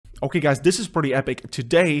Okay guys, this is pretty epic.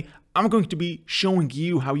 Today, I'm going to be showing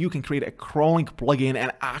you how you can create a crawling plugin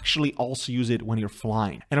and actually also use it when you're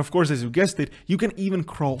flying. And of course, as you guessed it, you can even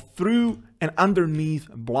crawl through and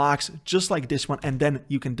underneath blocks just like this one, and then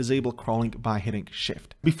you can disable crawling by hitting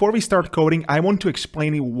Shift. Before we start coding, I want to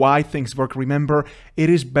explain you why things work. Remember,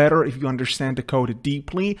 it is better if you understand the code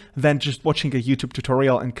deeply than just watching a YouTube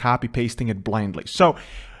tutorial and copy pasting it blindly. So,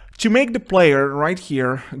 to make the player right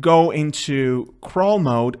here go into crawl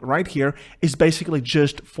mode right here is basically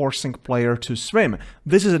just forcing player to swim.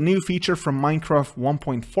 This is a new feature from Minecraft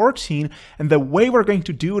 1.14, and the way we're going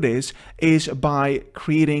to do this is by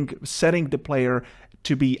setting the player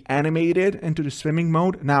to be animated into the swimming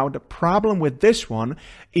mode. Now, the problem with this one,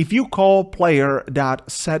 if you call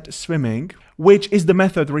player.setSwimming, which is the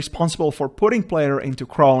method responsible for putting player into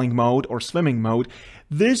crawling mode or swimming mode,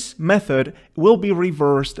 this method will be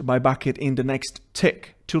reversed by bukkit in the next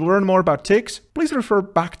tick. To learn more about ticks, please refer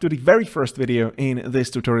back to the very first video in this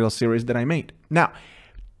tutorial series that I made. Now,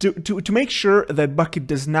 to make sure that bukkit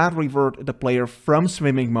does not revert the player from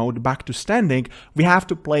swimming mode back to standing, we have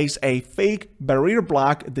to place a fake barrier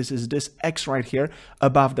block, this is this X right here,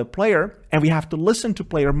 above the player, and we have to listen to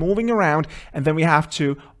player moving around, and then we have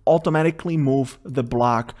to automatically move the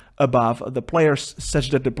block above the player such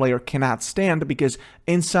that the player cannot stand, because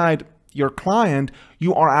inside your client,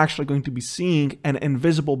 you are actually going to be seeing an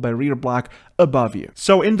invisible barrier block above you.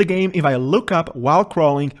 So in the game, if I look up while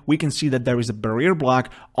crawling, we can see that there is a barrier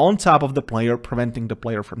block on top of the player, preventing the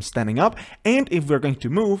player from standing up. And if we're going to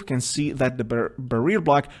move, we can see that the barrier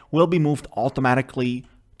block will be moved automatically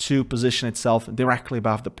to position itself directly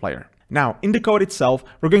above the player. Now, in the code itself,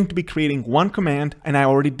 we're going to be creating one command, and I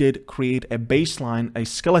already did create a baseline, a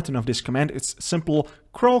skeleton of this command. It's a simple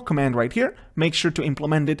crawl command right here. Make sure to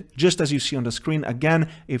implement it just as you see on the screen. Again,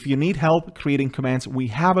 if you need help creating commands, we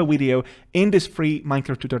have a video in this free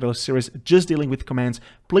Minecraft tutorial series just dealing with commands.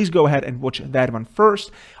 Please go ahead and watch that one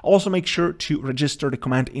first. Also, make sure to register the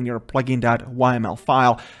command in your plugin.yml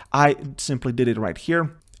file. I simply did it right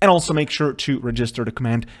here. And also make sure to register the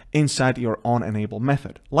command inside your onEnable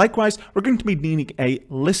method. Likewise, we're going to be needing a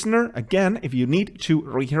listener. Again, if you need to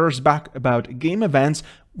rehearse back about game events,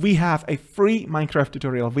 we have a free Minecraft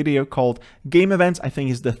tutorial video called Game Events. I think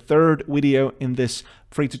is the third video in this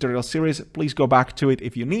free tutorial series. Please go back to it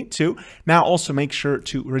if you need to. Now also make sure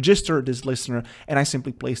to register this listener, and I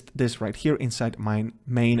simply placed this right here inside my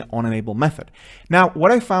main onEnable method. Now,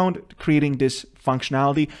 what I found creating this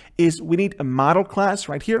functionality is we need a model class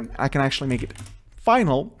right here. I can actually make it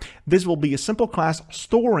final. This will be a simple class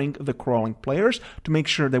storing the crawling players to make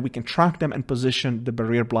sure that we can track them and position the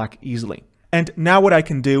barrier block easily. And now what I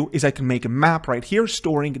can do is I can make a map right here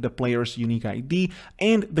storing the player's unique ID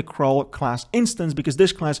and the crawl class instance, because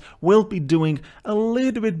this class will be doing a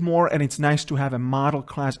little bit more, and it's nice to have a model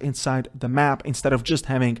class inside the map instead of just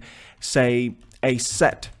having, say, a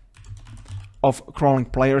set of crawling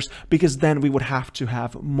players, because then we would have to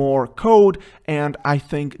have more code, and I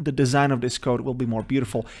think the design of this code will be more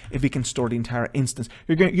beautiful if we can store the entire instance.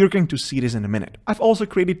 You're going to see this in a minute. I've also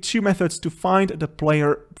created two methods to find the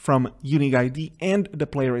player from unique ID and the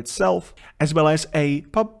player itself, as well as a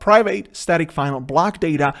private static final block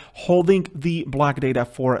data holding the block data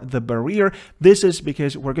for the barrier. This is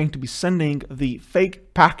because we're going to be sending the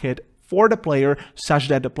fake packet for the player such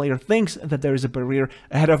that the player thinks that there is a barrier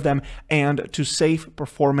ahead of them, and to save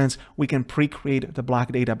performance, we can pre-create the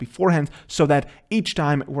block data beforehand so that each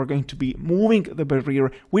time we're going to be moving the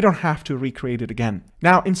barrier, we don't have to recreate it again.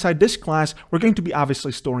 Now, inside this class, we're going to be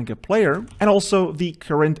obviously storing a player and also the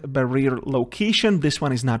current barrier location. This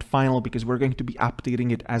one is not final because we're going to be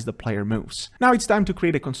updating it as the player moves. Now it's time to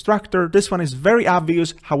create a constructor. This one is very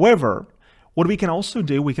obvious. However, what we can also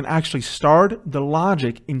do, we can actually start the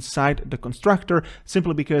logic inside the constructor,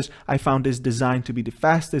 simply because I found this design to be the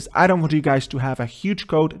fastest. I don't want you guys to have a huge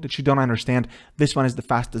code that you don't understand. This one is the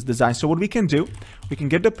fastest design. So what we can do, we can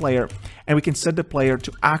get the player and we can set the player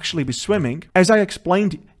to actually be swimming. As I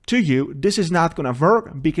explained to you, this is not going to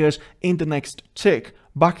work because in the next tick,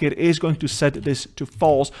 bukkit is going to set this to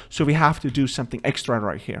false, so we have to do something extra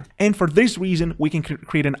right here. And for this reason, we can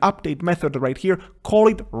create an update method right here, call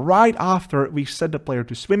it right after we set the player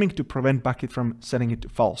to swimming to prevent bukkit from setting it to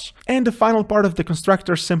false. And the final part of the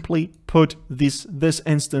constructor, simply put this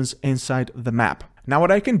instance inside the map. Now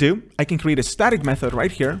what I can do, I can create a static method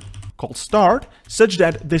right here called start, such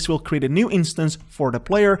that this will create a new instance for the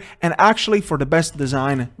player. And actually, for the best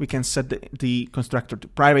design, we can set the constructor to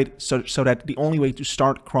private so that the only way to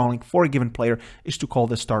start crawling for a given player is to call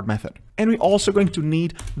the start method. And we're also going to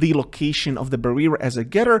need the location of the barrier as a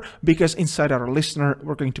getter, because inside our listener,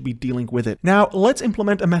 we're going to be dealing with it. Now, let's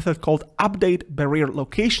implement a method called update barrier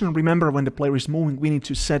location. Remember, when the player is moving, we need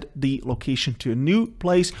to set the location to a new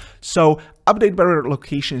place. So update barrier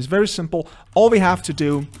location is very simple. All we have to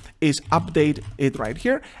do is update it right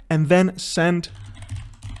here and then send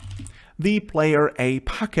the player a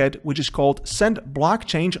packet, which is called send block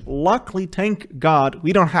change. Luckily, thank God,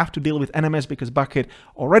 we don't have to deal with NMS because Bukkit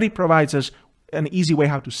already provides us an easy way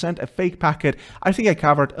how to send a fake packet. I think I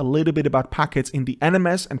covered a little bit about packets in the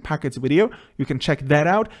NMS and packets video. You can check that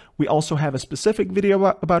out. We also have a specific video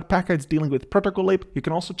about packets dealing with protocol lib. You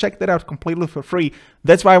can also check that out completely for free.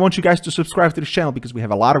 That's why I want you guys to subscribe to this channel, because we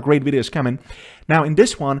have a lot of great videos coming. Now in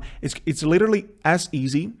this one, it's literally as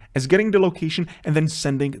easy as getting the location and then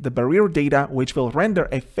sending the barrier data, which will render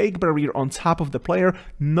a fake barrier on top of the player.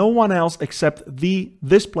 No one else except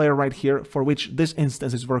this player right here, for which this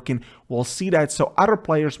instance is working, will see that, so other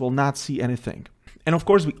players will not see anything. And of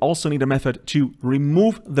course, we also need a method to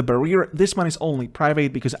remove the barrier. This one is only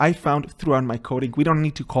private because I found throughout my coding, we don't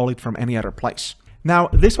need to call it from any other place. Now,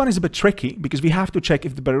 this one is a bit tricky because we have to check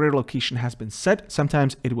if the barrier location has been set.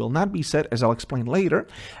 Sometimes it will not be set, as I'll explain later.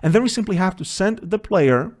 And then we simply have to send the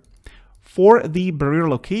player for the barrier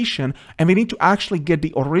location, and we need to actually get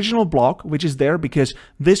the original block, which is there because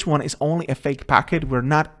this one is only a fake packet. We're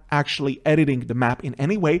not actually editing the map in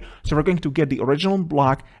any way. So we're going to get the original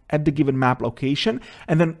block at the given map location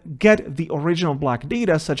and then get the original block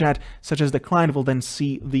data such as the client will then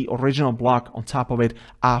see the original block on top of it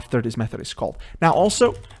after this method is called. Now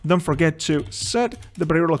also, don't forget to set the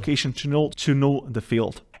barrier location to null the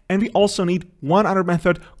field. And we also need one other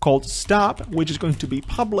method called stop, which is going to be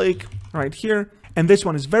public right here. And this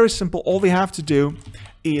one is very simple. All we have to do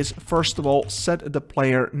is, first of all, set the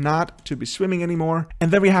player not to be swimming anymore.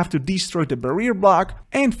 And then we have to destroy the barrier block.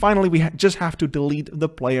 And finally, we just have to delete the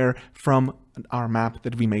player from our map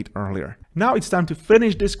that we made earlier. Now it's time to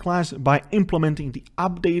finish this class by implementing the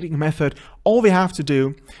updating method. All we have to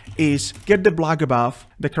do is get the block above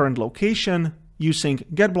the current location, using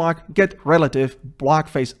getBlock, getRelative, block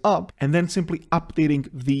face up, and then simply updating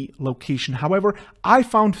the location. However, I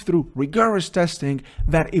found through rigorous testing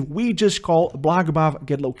that if we just call block above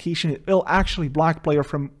getLocation, it will actually block player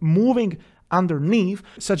from moving underneath,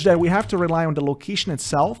 such that we have to rely on the location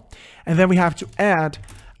itself, and then we have to add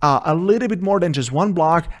a little bit more than just one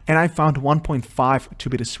block, and I found 1.5 to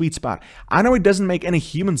be the sweet spot. I know it doesn't make any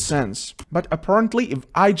human sense, but apparently if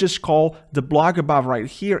I just call the block above right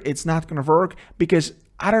here, it's not gonna work because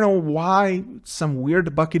I don't know why, some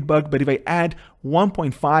weird bucket bug, but if I add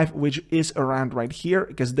 1.5, which is around right here,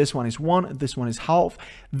 because this one is 1, this one is half,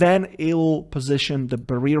 then it will position the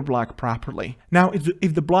barrier block properly. Now,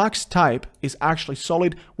 if the block's type is actually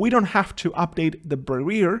solid, we don't have to update the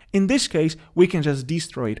barrier. In this case, we can just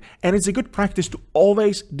destroy it. And it's a good practice to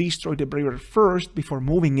always destroy the barrier first before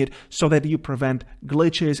moving it, so that you prevent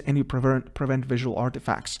glitches and you prevent visual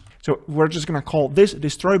artifacts. So we're just gonna call this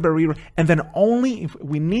destroy barrier, and then only if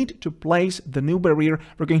we need to place the new barrier,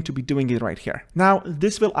 we're going to be doing it right here. Now,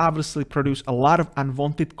 this will obviously produce a lot of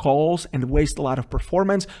unwanted calls and waste a lot of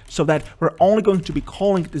performance, so that we're only going to be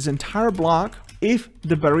calling this entire block if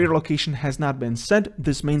the barrier location has not been set.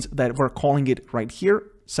 This means that we're calling it right here,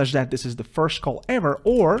 such that this is the first call ever,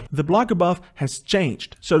 or the block above has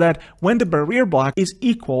changed, so that when the barrier block is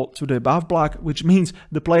equal to the above block, which means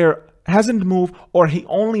the player hasn't moved, or he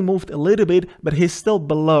only moved a little bit, but he's still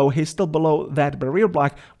below that barrier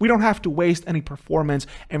block, we don't have to waste any performance,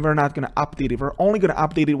 and we're not going to update it. We're only going to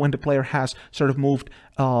update it when the player has sort of moved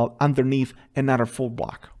underneath another full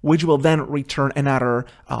block, which will then return another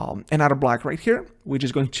block right here, which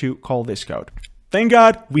is going to call this code. Thank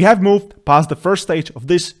God we have moved past the first stage of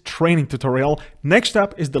this training tutorial. Next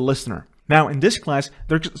up is the listener. Now in this class,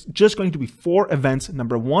 there's just going to be 4 events.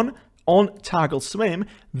 Number 1, on toggle swim,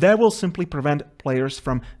 that will simply prevent players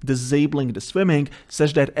from disabling the swimming,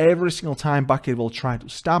 such that every single time Bukkit will try to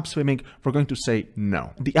stop swimming, we're going to say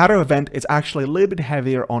no. The other event is actually a little bit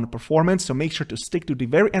heavier on performance, so make sure to stick to the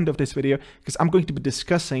very end of this video, because I'm going to be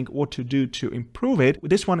discussing what to do to improve it.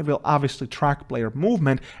 This one will obviously track player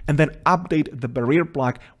movement and then update the barrier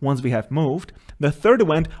block once we have moved. The third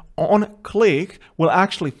event, on click, will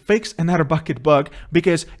actually fix another Bukkit bug,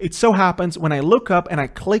 because it so happens when I look up and I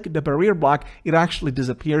click the barrier block, it actually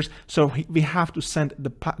disappears. So we have to send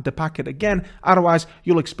the packet again, otherwise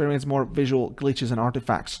you'll experience more visual glitches and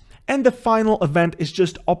artifacts. And the final event is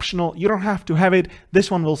just optional. You don't have to have it. This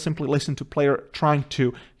one will simply listen to player trying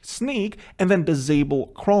to sneak and then disable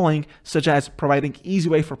crawling, such as providing easy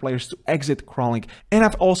way for players to exit crawling. And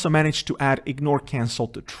I've also managed to add ignore cancel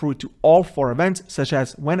to true to all 4 events, such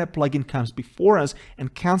as when a plugin comes before us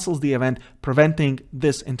and cancels the event, preventing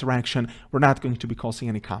this interaction, we're not going to be causing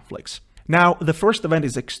any conflicts. Now, the first event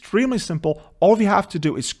is extremely simple. All we have to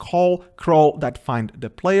do is call crawl.find the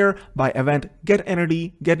player by event get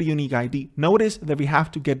entity, get the unique ID. Notice that we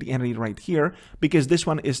have to get the entity right here because this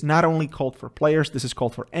one is not only called for players, this is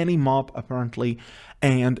called for any mob apparently.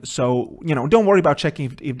 And so, don't worry about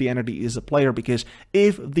checking if the entity is a player, because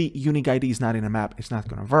if the unique ID is not in a map, it's not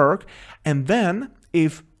going to work. And then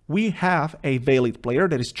if we have a valid player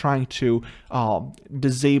that is trying to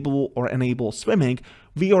disable or enable swimming,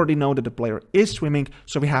 we already know that the player is swimming,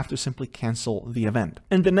 so we have to simply cancel the event.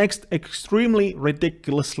 And the next extremely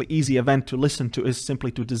ridiculously easy event to listen to is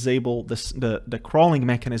simply to disable the crawling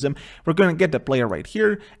mechanism. We're going to get the player right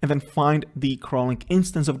here and then find the crawling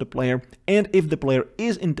instance of the player. And if the player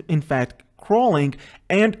is in fact crawling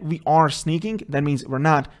and we are sneaking, that means we're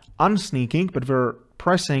not unsneaking, but we're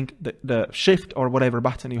pressing the shift or whatever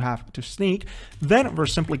button you have to sneak, then we're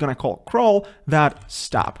simply going to call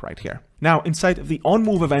crawl.stop right here. Now, inside of the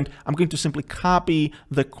onMove event, I'm going to simply copy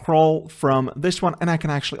the crawl from this one, and I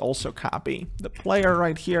can actually also copy the player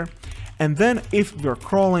right here. And then if we're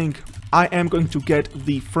crawling, I am going to get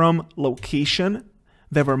the from location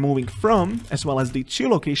that we're moving from, as well as the to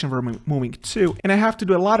location we're moving to. And I have to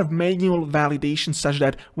do a lot of manual validation such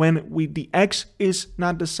that when the X is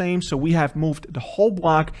not the same, so we have moved the whole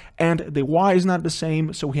block, and the Y is not the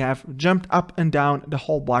same, so we have jumped up and down the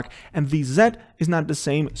whole block, and the Z is not the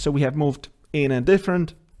same, so we have moved in a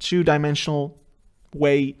different 2-dimensional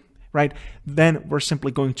way, right? Then we're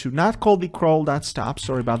simply going to not call the crawl.stop.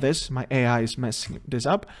 Sorry about this, my AI is messing this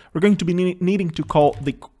up. We're going to be needing to call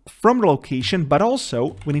the from the location, but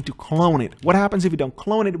also we need to clone it. What happens if we don't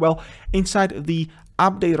clone it? Well, inside the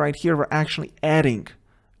update right here, we're actually adding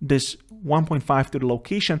this 1.5 to the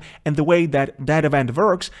location. And the way that that event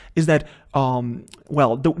works is that,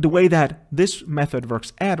 the way that this method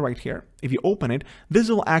works, add right here, if you open it, this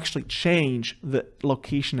will actually change the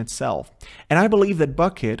location itself. And I believe that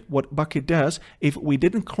bukkit, what bukkit does, if we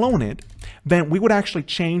didn't clone it, then we would actually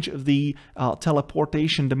change the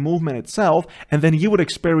teleportation, the movement itself, and then you would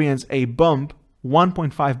experience a bump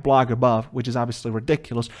 1.5 block above, which is obviously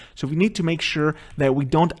ridiculous. So we need to make sure that we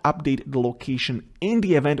don't update the location in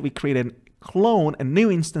the event. We create a clone, a new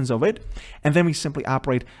instance of it, and then we simply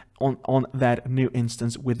operate on that new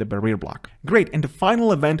instance with the barrier block. Great. And the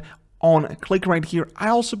final event, on click right here, I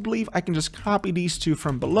also believe I can just copy these two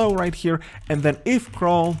from below right here, and then if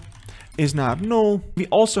crawl is not null, we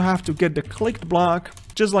also have to get the clicked block,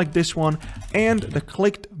 just like this one, and the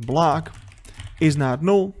clicked block is not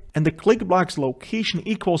null, and the click block's location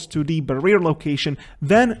equals to the barrier location,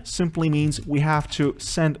 then simply means we have to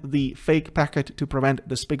send the fake packet to prevent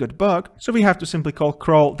the spigot bug. So we have to simply call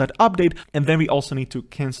crawl.update, and then we also need to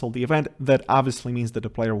cancel the event. That obviously means that the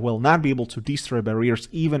player will not be able to destroy barriers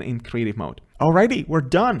even in creative mode. Alrighty, we're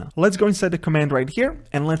done. Let's go inside the command right here,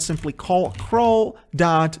 and let's simply call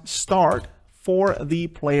crawl.start for the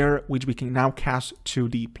player, which we can now cast to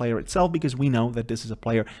the player itself because we know that this is a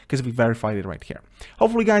player because we verified it right here.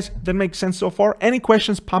 Hopefully, guys, that makes sense so far. Any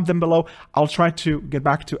questions, pop them below. I'll try to get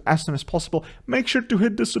back to as soon as possible. Make sure to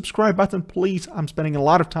hit the subscribe button, please. I'm spending a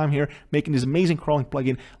lot of time here making this amazing crawling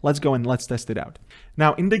plugin. Let's go and let's test it out.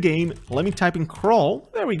 Now, in the game, let me type in crawl.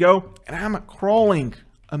 There we go. And I'm crawling.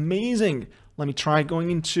 Amazing. Let me try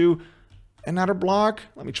going into another block.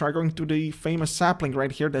 Let me try going to the famous sapling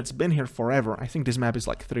right here that's been here forever. I think this map is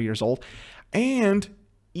like 3 years old. And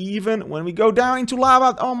even when we go down into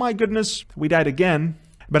lava, oh my goodness, we died again.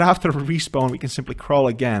 But after respawn, we can simply crawl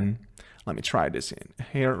again. Let me try this in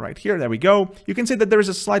here, right here. There we go. You can see that there is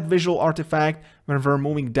a slight visual artifact when we're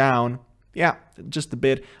moving down. Yeah, just a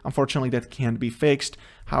bit. Unfortunately, that can't be fixed.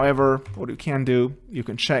 However, what you can do, you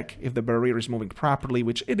can check if the barrier is moving properly,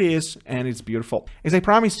 which it is, and it's beautiful. As I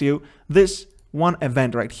promised you, this one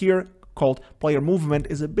event right here called PlayerMoveEvent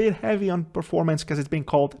is a bit heavy on performance because it's been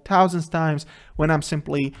called thousands of times when I'm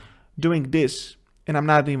simply doing this and I'm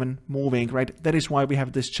not even moving, right? That is why we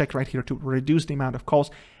have this check right here to reduce the amount of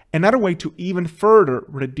calls. Another way to even further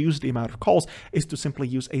reduce the amount of calls is to simply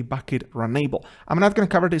use a bukkit runable. I'm not going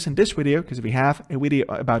to cover this in this video because we have a video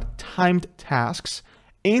about timed tasks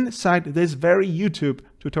inside this very YouTube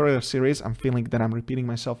tutorial series. I'm feeling that I'm repeating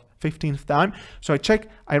myself 15th time. So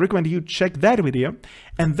I recommend you check that video.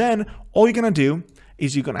 And then all you're going to do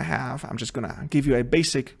is I'm just going to give you a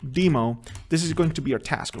basic demo. This is going to be your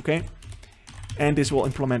task, okay? and this will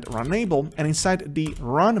implement runable. And inside the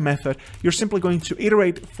run method, you're simply going to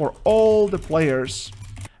iterate for all the players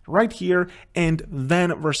right here, and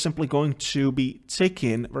then we're simply going to be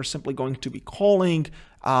ticking, we're simply going to be calling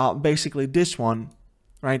basically this one,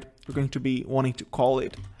 right? We're going to be wanting to call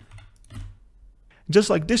it just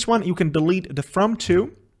like this one. You can delete the from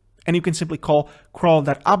to, and you can simply call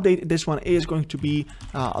crawl.update. This one is going to be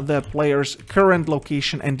the player's current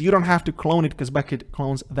location, and you don't have to clone it because bukkit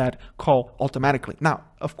clones that call automatically. Now,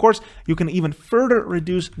 of course, you can even further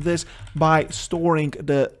reduce this by storing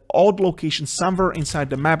the old location somewhere inside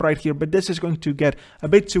the map right here, but this is going to get a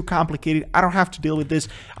bit too complicated. I don't have to deal with this.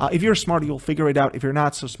 If you're smart, you'll figure it out. If you're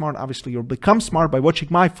not so smart, obviously you'll become smart by watching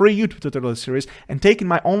my free YouTube tutorial series and taking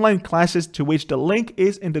my online classes, to which the link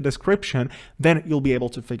is in the description. Then you'll be able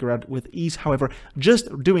to figure out with ease. However, just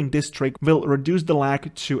doing this trick will reduce the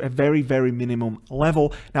lag to a very, very minimum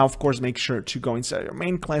level. Now, of course, make sure to go inside your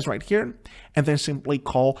main class right here, and then simply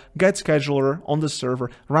call getScheduler on the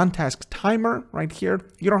server, run task timer right here.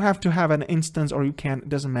 You don't have to have an instance, or you can, it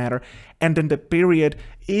doesn't matter. And then the period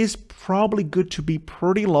is probably good to be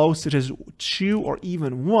pretty low, such as 2 or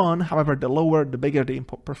even 1. However, the lower, the bigger the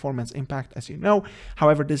performance impact, as you know.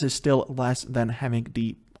 However, this is still less than having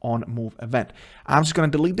the on move event. I'm just going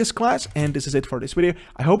to delete this class, and this is it for this video.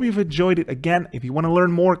 I hope you've enjoyed it. Again, if you want to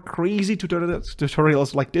learn more crazy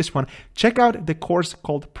tutorials like this one, check out the course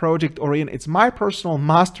called Project Orient. It's my personal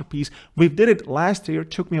masterpiece. We did it last year,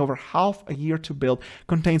 took me over half a year to build,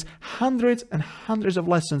 contains hundreds and hundreds of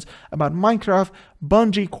lessons about Minecraft,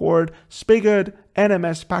 bungee cord, spigot,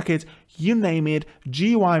 NMS packets, you name it,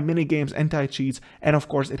 GUI, minigames, anti-cheats, and of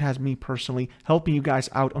course it has me personally helping you guys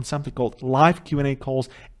out on something called live Q&A calls.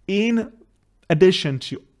 In addition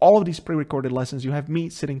to all of these pre-recorded lessons, you have me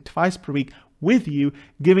sitting twice per week with you,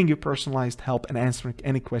 giving you personalized help and answering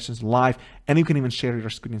any questions live, and you can even share your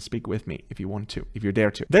screen and speak with me if you want to, if you're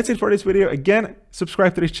there to. That's it for this video. Again,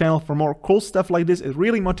 subscribe to this channel for more cool stuff like this. It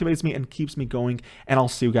really motivates me and keeps me going, and I'll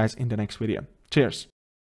see you guys in the next video. Cheers.